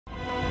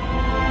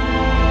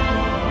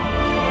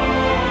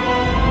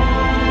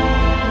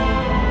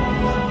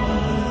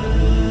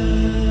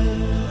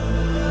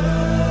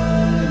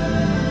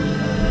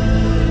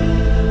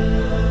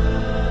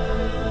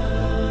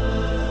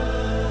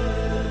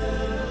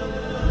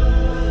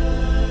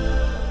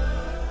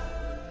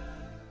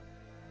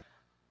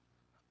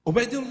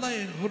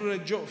Ubaidullah Hurra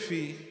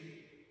Ju'fi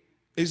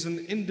is an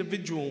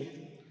individual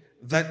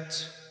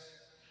that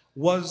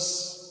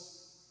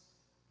was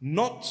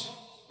not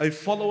a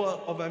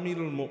follower of Amir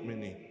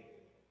al-Mu'mineen.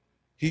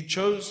 He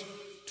chose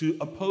to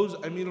oppose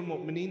Amir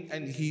al-Mu'mineen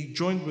and he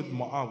joined with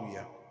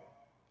Muawiyah.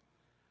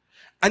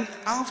 And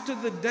after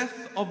the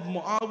death of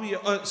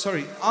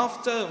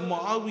after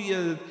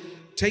Muawiyah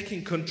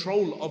taking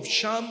control of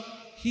Sham,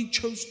 he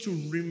chose to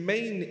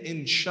remain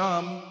in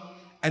Sham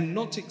and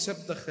not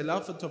accept the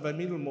Khilafat of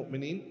Amir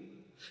al-Mu'mineen,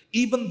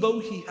 even though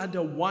he had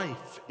a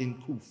wife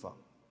in Kufa.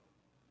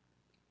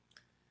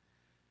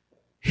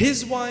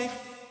 His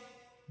wife,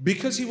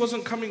 because he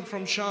wasn't coming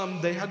from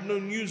Sham, they had no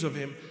news of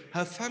him.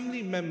 Her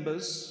family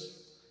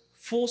members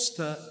forced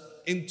her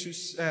into,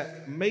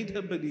 made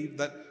her believe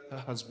that her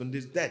husband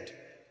is dead.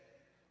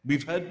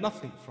 We've heard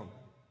nothing from him.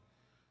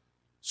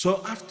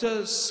 So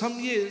after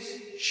some years,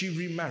 she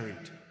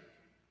remarried.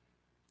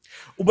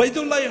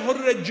 Ubaidullah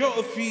Hurra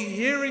Ju'fi,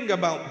 hearing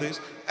about this,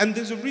 and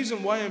there's a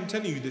reason why I'm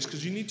telling you this,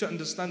 because you need to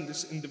understand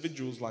this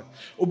individual's life.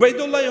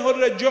 Ubaidullah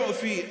Hurra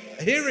Ju'fi,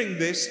 hearing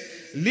this,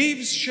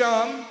 leaves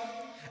Sham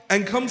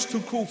and comes to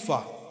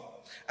Kufa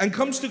and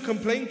comes to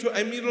complain to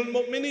Amir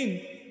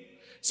al-Mu'mineen.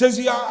 Says,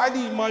 Ya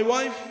Ali, my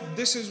wife,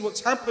 this is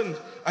what's happened.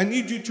 I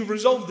need you to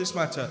resolve this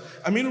matter.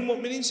 Amir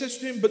al-Mu'mineen says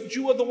to him, but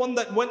you are the one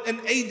that went and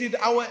aided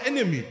our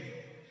enemy.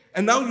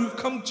 And now you've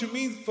come to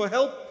me for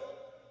help.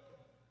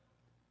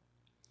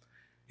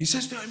 He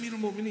says to Amir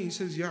al-Mu'mineen, he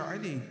says, Ya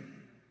Ali,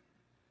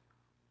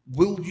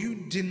 will you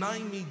deny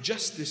me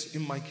justice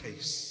in my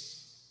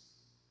case?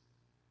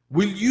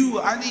 Will you,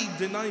 Ali,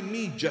 deny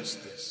me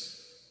justice?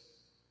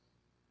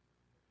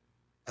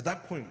 At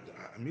that point,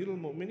 Amir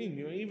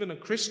al-Mu'mineen, even a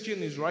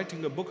Christian is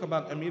writing a book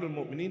about Amir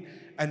al-Mu'mineen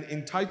and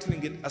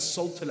entitling it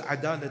Assault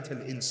al-Adalat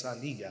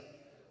al-Insaniyya,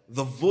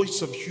 the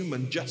voice of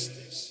human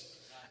justice.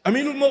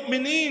 Amir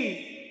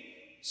al-Mu'mineen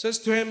says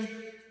to him,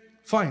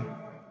 fine,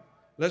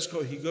 let's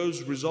go. He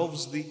goes,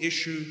 resolves the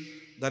issue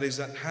that is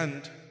at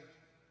hand.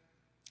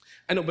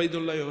 And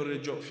Ubaidullah Hurra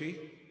Ju'fi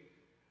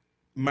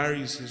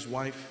marries his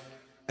wife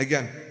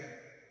again.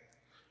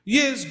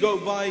 Years go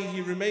by,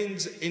 he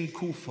remains in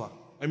Kufa.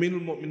 Amir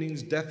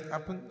al-Mu'mineen's death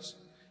happens.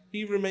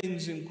 He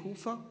remains in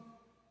Kufa.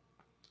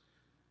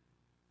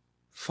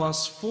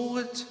 Fast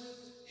forward,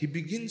 he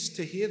begins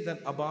to hear that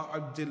Abu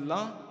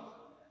Abdullah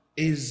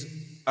is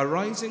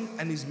arising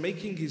and is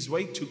making his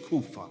way to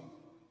Kufa.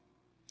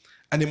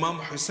 And Imam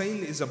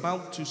Hussain is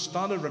about to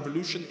start a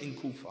revolution in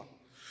Kufa.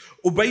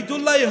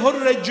 Ubaidullah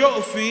Hurra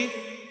Ju'fi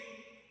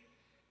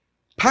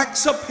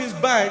packs up his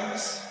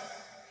bags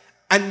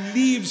and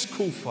leaves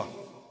Kufa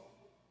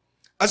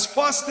as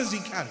fast as he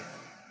can.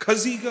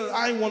 Because he goes,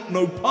 I want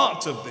no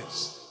part of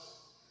this.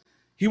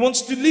 He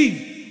wants to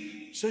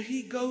leave. So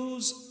he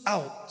goes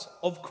out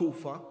of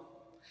Kufa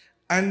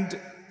and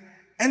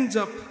ends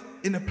up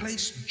in a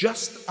place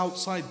just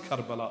outside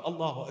Karbala.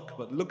 Allahu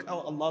Akbar. Look how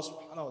Allah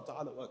subhanahu wa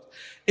ta'ala works.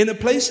 In a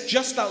place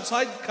just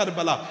outside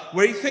Karbala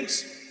where he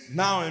thinks,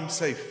 now I'm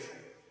safe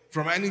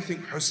from anything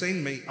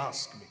Hussein may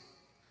ask me.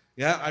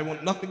 Yeah, I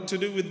want nothing to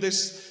do with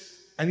this.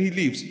 And he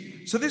leaves.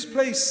 So this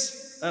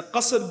place,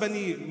 Qasr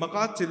Bani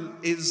Maqatil,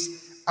 is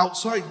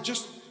outside,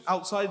 just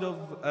outside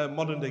of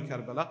modern day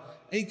Karbala,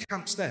 and he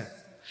camps there.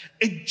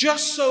 It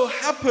just so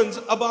happens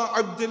Abu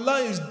Abdullah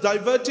is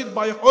diverted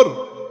by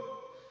Hurr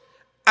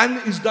and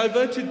is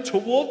diverted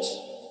towards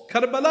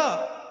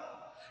Karbala.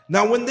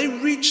 Now when they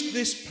reach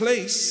this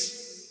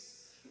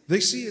place, they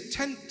see a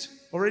tent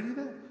already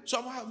there. So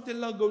Abu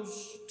Abdullah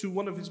goes to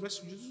one of his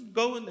messengers,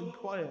 go and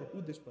inquire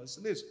who this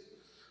person is.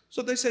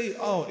 So they say,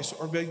 oh, it's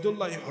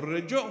Ubaidullah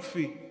Hurra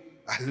Ju'fi.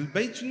 Ahlul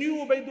Bayt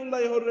knew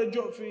Ubaidullah Hurra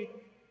Ju'fi.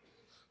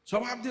 So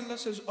Abu Abdullah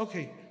says,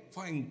 okay,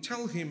 fine,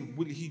 tell him,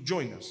 will he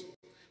join us?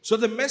 So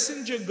the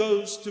messenger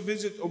goes to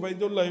visit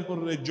Ubaidullah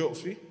Hurra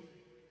Ju'fi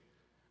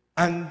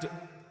and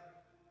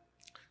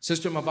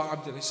says to him, Abu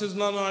Abdullah, he says,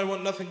 no, I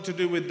want nothing to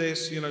do with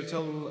this.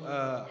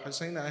 Tell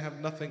Hussein I have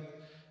nothing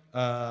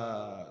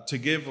to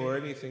give or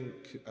anything,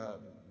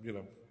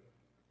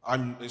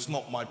 it's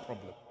not my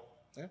problem.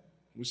 Yeah?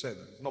 We say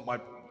that, it's not my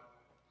problem.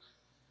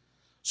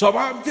 So Abu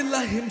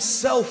Abdullah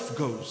himself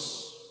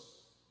goes.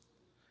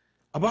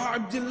 Abu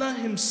Abdullah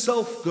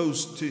himself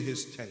goes to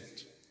his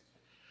tent.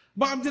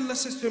 Abu Abdullah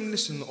says to him,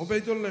 listen,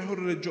 Ubaidullah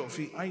Hurra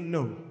Ju'fi, I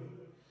know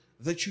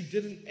that you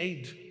didn't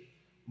aid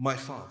my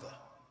father.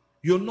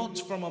 You're not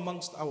from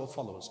amongst our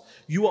followers.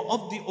 You are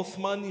of the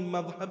Uthmani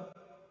madhab.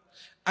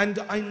 And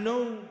I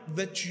know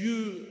that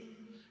you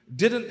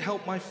didn't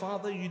help my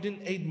father, you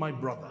didn't aid my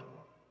brother.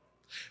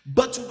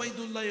 But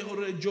Ubaidullah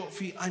Hurra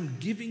Ju'fi, I'm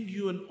giving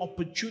you an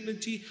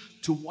opportunity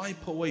to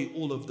wipe away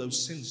all of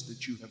those sins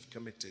that you have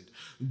committed.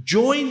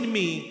 Join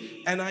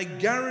me and I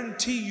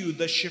guarantee you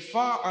the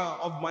shafa'ah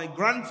of my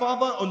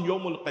grandfather on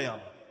Yawm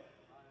al-Qiyamah.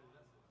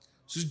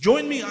 So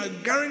join me, I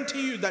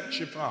guarantee you that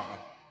shafa'ah.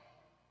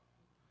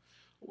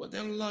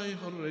 Ubaidullah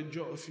Hurra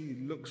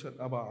Ju'fi looks at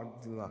Abu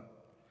Abdullah,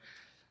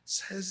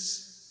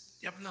 says,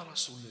 Ya ibn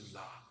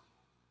Rasulullah,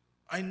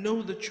 I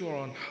know that you are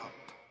on haqq.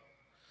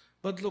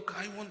 But look,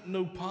 I want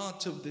no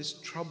part of this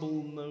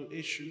trouble, no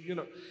issue.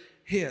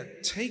 here,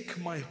 take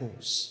my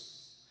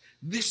horse.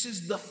 This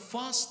is the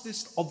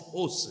fastest of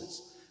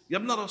horses.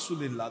 Yabna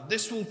Rasulillah,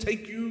 this will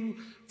take you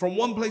from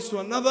one place to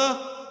another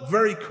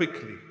very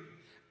quickly.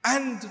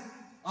 And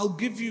I'll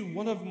give you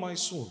one of my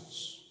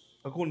swords.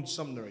 According to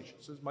some narration,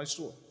 it says my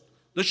sword.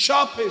 The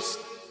sharpest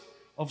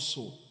of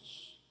swords.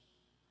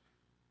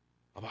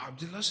 Abu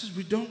Abdullah says,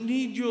 we don't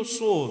need your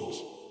sword.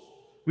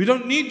 We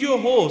don't need your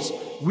horse.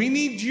 We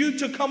need you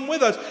to come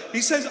with us.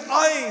 He says,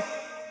 I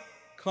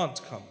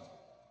can't come.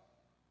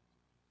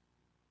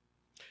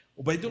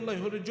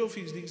 Ubaidullah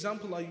Hurrajofi is the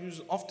example I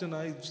use often.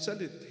 I've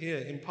said it here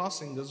in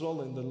passing as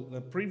well in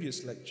the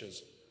previous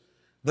lectures.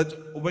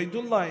 That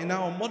Ubaidullah, in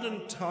our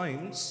modern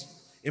times,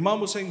 Imam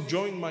Hussain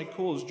joined my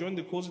cause, joined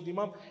the cause of the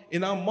Imam.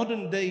 In our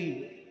modern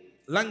day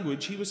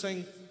language, he was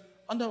saying,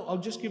 oh no, I'll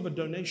just give a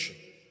donation.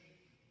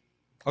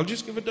 I'll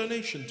just give a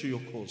donation to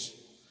your cause.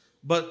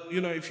 But,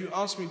 if you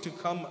ask me to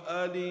come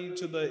early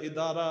to the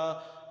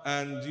idara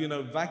and,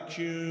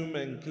 vacuum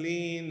and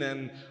clean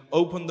and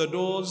open the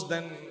doors,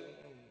 then...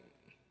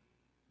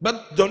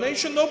 But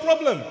donation, no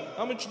problem.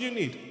 How much do you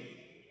need?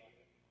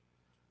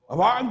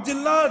 Abu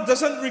Abdullah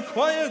doesn't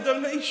require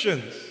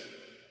donations.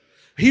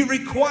 He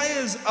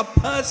requires a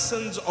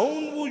person's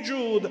own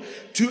wujud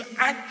to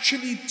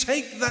actually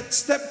take that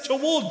step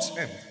towards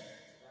him.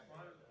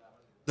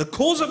 The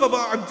cause of Abu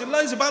Abdullah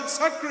is about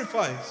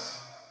sacrifice.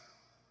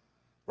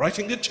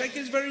 Writing a check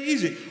is very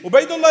easy.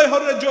 Ubaidullah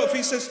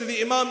Hurrajofi says to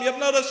the Imam,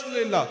 Yabna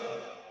Rasulillah,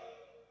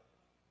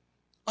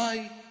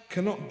 I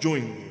cannot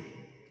join you.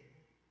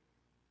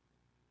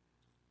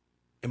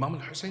 Imam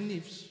Hussain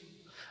leaves.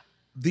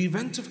 The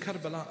event of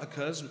Karbala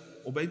occurs.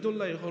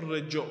 Ubaidullah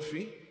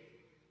Hurrajofi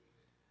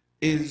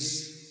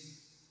is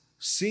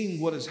seeing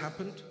what has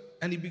happened,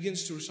 and he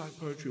begins to recite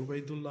poetry.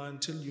 Ubaidullah,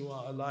 until you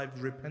are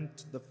alive,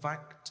 repent the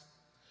fact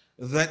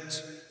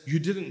that you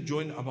didn't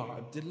join Abu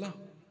Abdullah.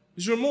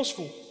 He's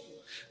remorseful.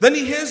 Then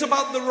he hears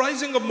about the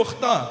rising of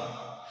Mukhtar.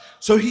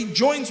 So he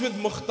joins with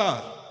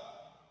Mukhtar.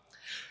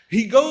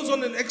 He goes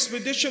on an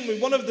expedition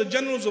with one of the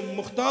generals of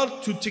Mukhtar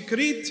to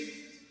Tikrit.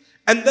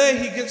 And there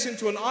he gets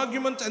into an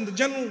argument, and the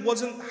general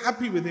wasn't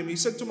happy with him. He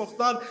said to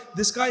Mukhtar,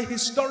 this guy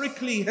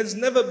historically has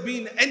never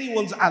been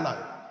anyone's ally.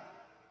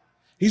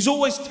 He's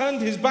always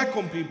turned his back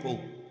on people.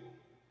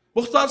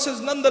 Mukhtar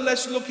says,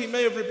 nonetheless, look, he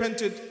may have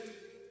repented.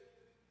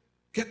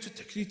 Get to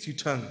Tikrit, he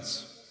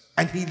turns.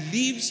 And he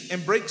leaves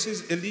and breaks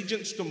his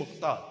allegiance to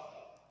Mukhtar.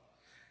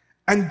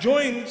 And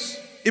joins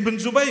Ibn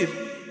Zubayr,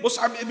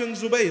 Mus'ab ibn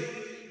Zubayr,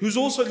 who's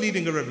also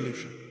leading a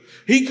revolution.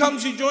 He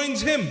comes, he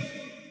joins him.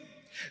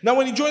 Now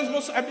when he joins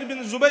Mus'ab ibn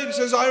Zubayr, he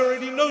says, I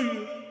already know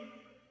you.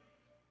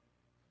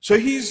 So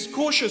he's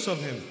cautious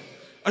of him.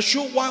 A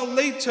short while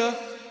later,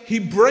 he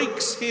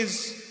breaks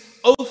his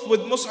oath with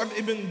Mus'ab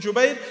ibn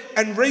Zubayr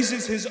and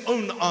raises his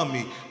own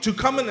army to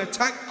come and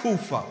attack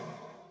Kufa.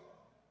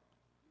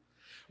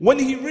 When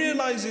he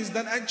realizes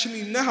that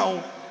actually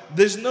now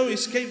there's no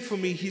escape for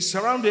me, he's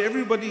surrounded,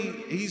 everybody,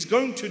 he's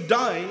going to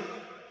die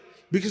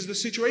because the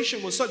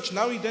situation was such.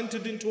 Now he'd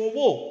entered into a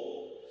war.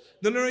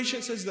 The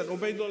narration says that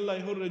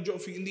Ubaidullah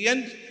Hurrajofi, in the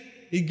end,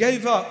 he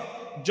gave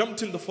up,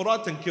 jumped in the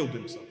Furat and killed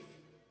himself.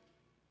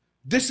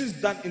 This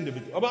is that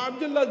individual. Abu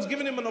Abdullah has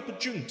given him an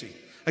opportunity.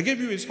 I gave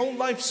you his whole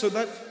life so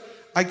that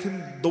I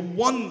can, the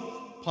one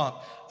part.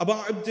 Abu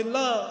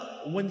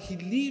Abdullah, when he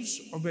leaves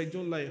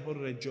Ubaidullah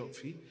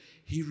Hurrajofi,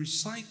 he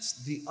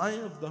recites the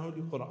ayah of the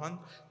Holy Quran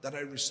that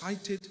I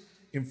recited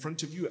in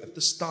front of you at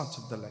the start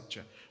of the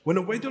lecture. When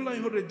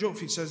Ubaidullah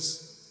Hurrajofi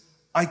says,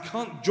 I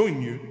can't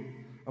join you,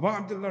 Abu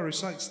Abdullah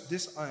recites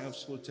this ayah of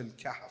Surah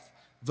Al-Kahf,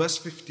 verse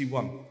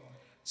 51. It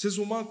says,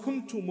 وَمَا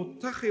كُنْتُ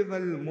مُتَّخِذَ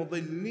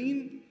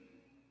الْمُضِلِّينَ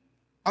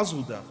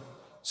عَضُدًا. It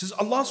says,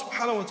 Allah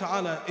subhanahu wa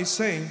ta'ala is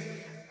saying,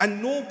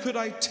 and nor could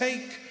I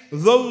take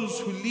those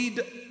who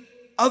lead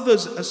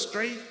others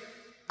astray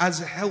as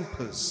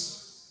helpers.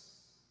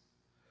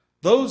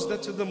 Those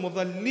that are the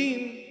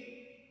mudalleen,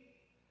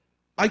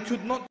 I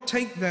could not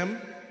take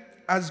them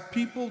as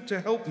people to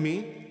help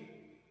me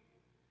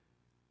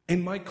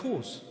in my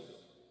cause.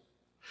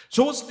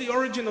 So what's the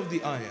origin of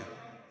the ayah?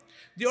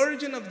 The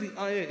origin of the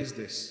ayah is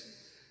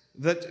this,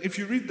 that if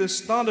you read the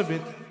start of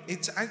it,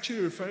 it's actually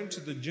referring to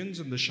the jinns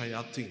and the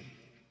shayateen.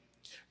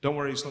 Don't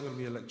worry, it's not going to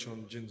be a lecture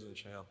on jinns and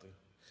shayateen.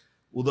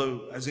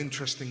 Although as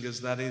interesting as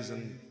that is,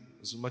 and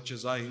as much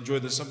as I enjoy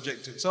the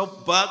subject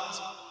itself, but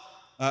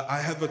I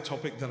have a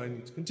topic that I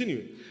need to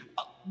continue.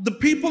 The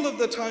people of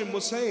the time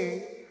were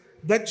saying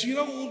that,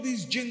 all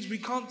these jinns, we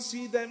can't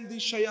see them,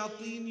 these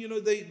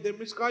shayateen, they're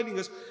misguiding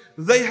us.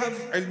 They have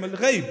ilm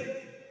al-ghayb.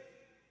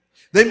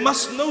 They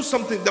must know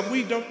something that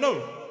we don't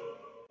know.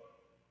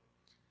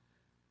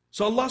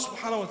 So Allah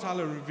subhanahu wa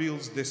ta'ala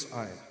reveals this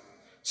ayah. It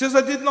says,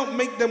 I did not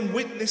make them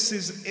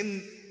witnesses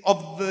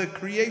of the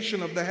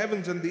creation of the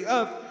heavens and the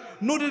earth,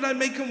 nor did I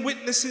make them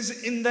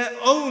witnesses in their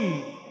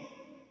own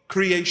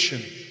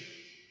creation.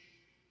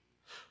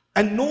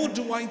 And nor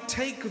do I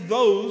take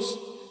those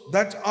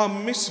that are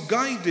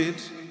misguided,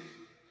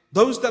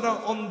 those that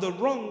are on the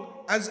wrong,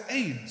 as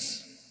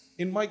aids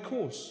in my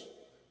cause.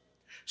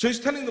 So he's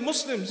telling the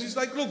Muslims, he's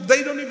like, look,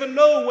 they don't even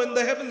know when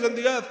the heavens and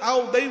the earth,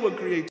 how they were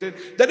created.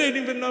 They don't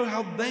even know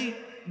how they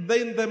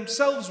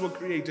themselves were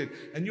created.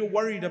 And you're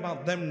worried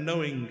about them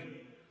knowing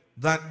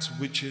that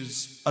which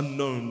is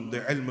unknown,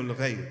 the ilm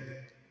al-ghayb.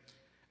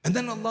 And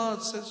then Allah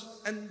says,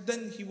 and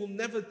then He will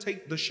never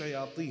take the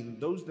shayateen,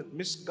 those that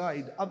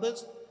misguide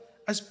others,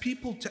 as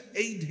people to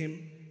aid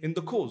Him in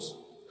the cause.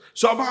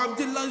 So Abu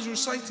Abdullah is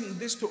reciting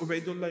this to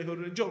Ubaydullah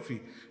al-Rajafi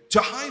to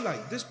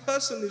highlight this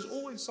person is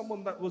always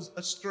someone that was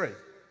astray.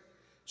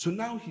 So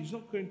now he's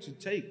not going to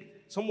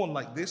take someone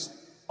like this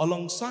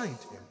alongside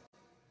him.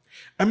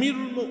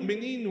 Amirul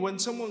Mu'mineen, when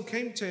someone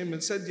came to him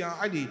and said, Ya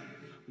Ali,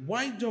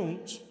 why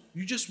don't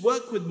you just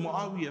work with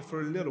Muawiyah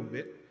for a little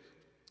bit,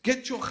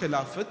 get your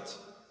khilafat,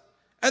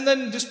 and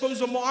then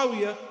dispose of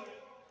Muawiyah?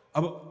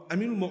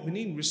 Amirul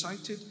Mu'mineen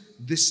recited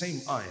this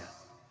same ayah,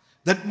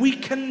 that we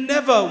can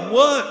never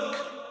work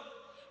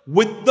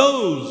with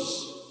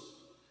those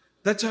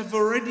that have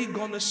already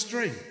gone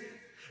astray,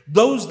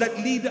 those that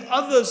lead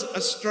others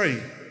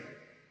astray,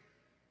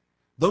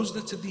 those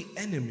that are the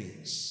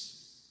enemies.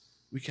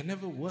 We can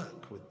never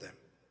work with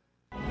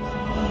them.